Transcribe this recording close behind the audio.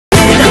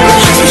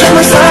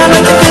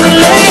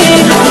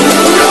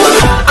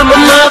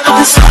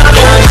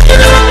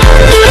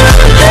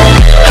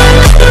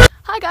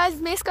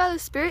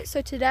spirit.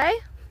 So today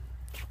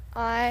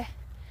I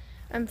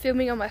am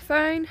filming on my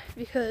phone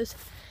because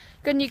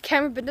I've got a new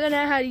camera but don't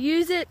know how to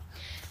use it.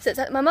 So it's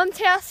at my mum's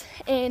house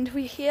and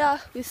we're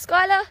here with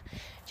Skylar.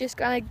 Just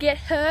gonna get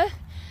her,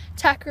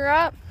 tack her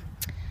up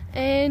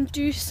and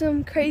do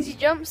some crazy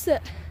jumps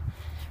that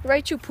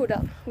Rachel put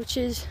up, which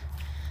is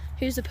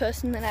who's the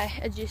person that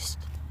I just,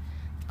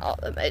 oh,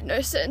 that made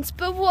no sense,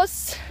 but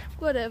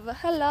whatever.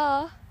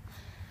 Hello,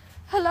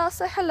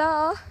 say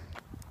hello.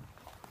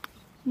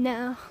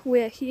 Now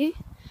we're here.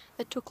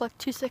 It took like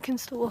 2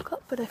 seconds to walk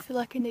up, but I feel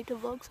like I need to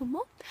vlog some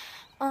more.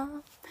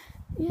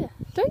 Yeah,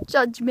 don't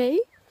judge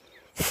me.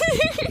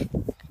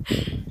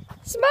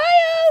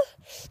 Smile!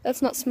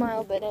 That's not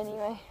smile, but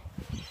anyway.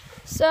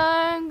 So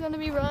I'm gonna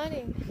be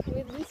riding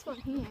with this one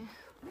here.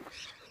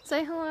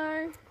 Say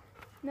hello.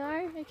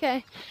 No?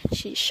 Okay.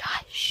 She's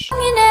shy. Shh.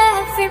 In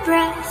every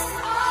breath,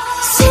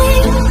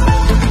 sing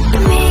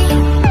me,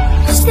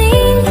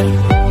 sing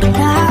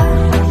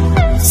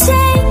now,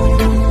 sing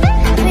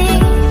me,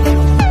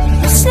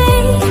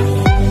 sing.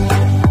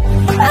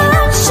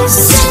 Oh, just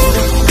sing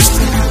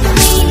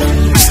me,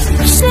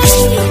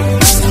 sing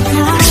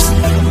now,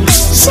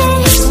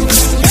 sing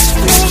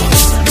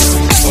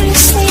me,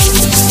 sing.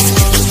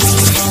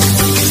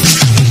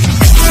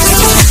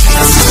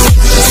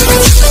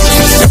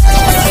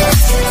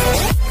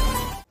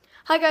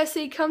 Hi guys, so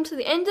you come to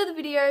the end of the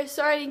video.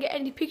 Sorry I didn't get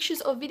any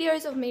pictures or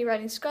videos of me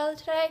riding Skylar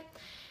today.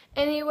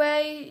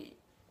 Anyway,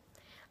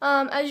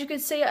 as you can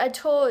see, I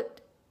taught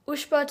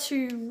Ooshba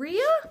to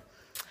Ria.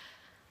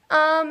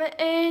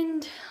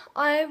 And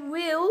I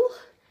will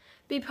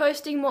be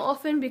posting more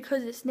often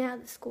because it's now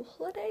the school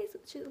holidays,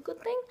 which is a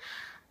good thing.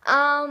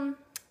 And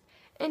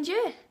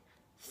yeah,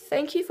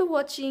 thank you for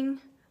watching.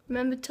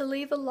 Remember to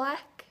leave a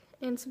like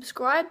and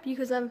subscribe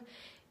because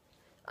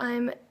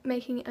I'm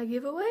making a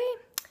giveaway.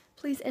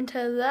 Please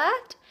enter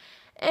that,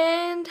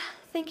 and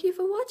thank you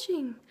for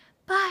watching.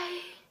 Bye.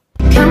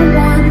 Count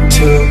 1, 2,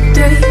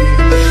 3,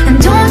 and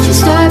don't you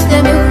stop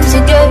the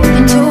music, get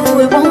into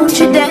it, won't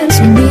you dance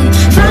with me?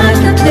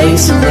 Find a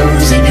place to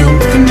lose it, you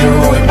can do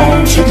it,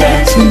 won't you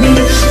dance with me?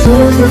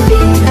 Move your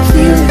feet and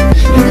feel it,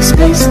 in the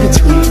space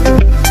between,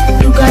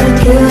 you gotta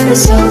give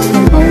yourself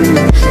a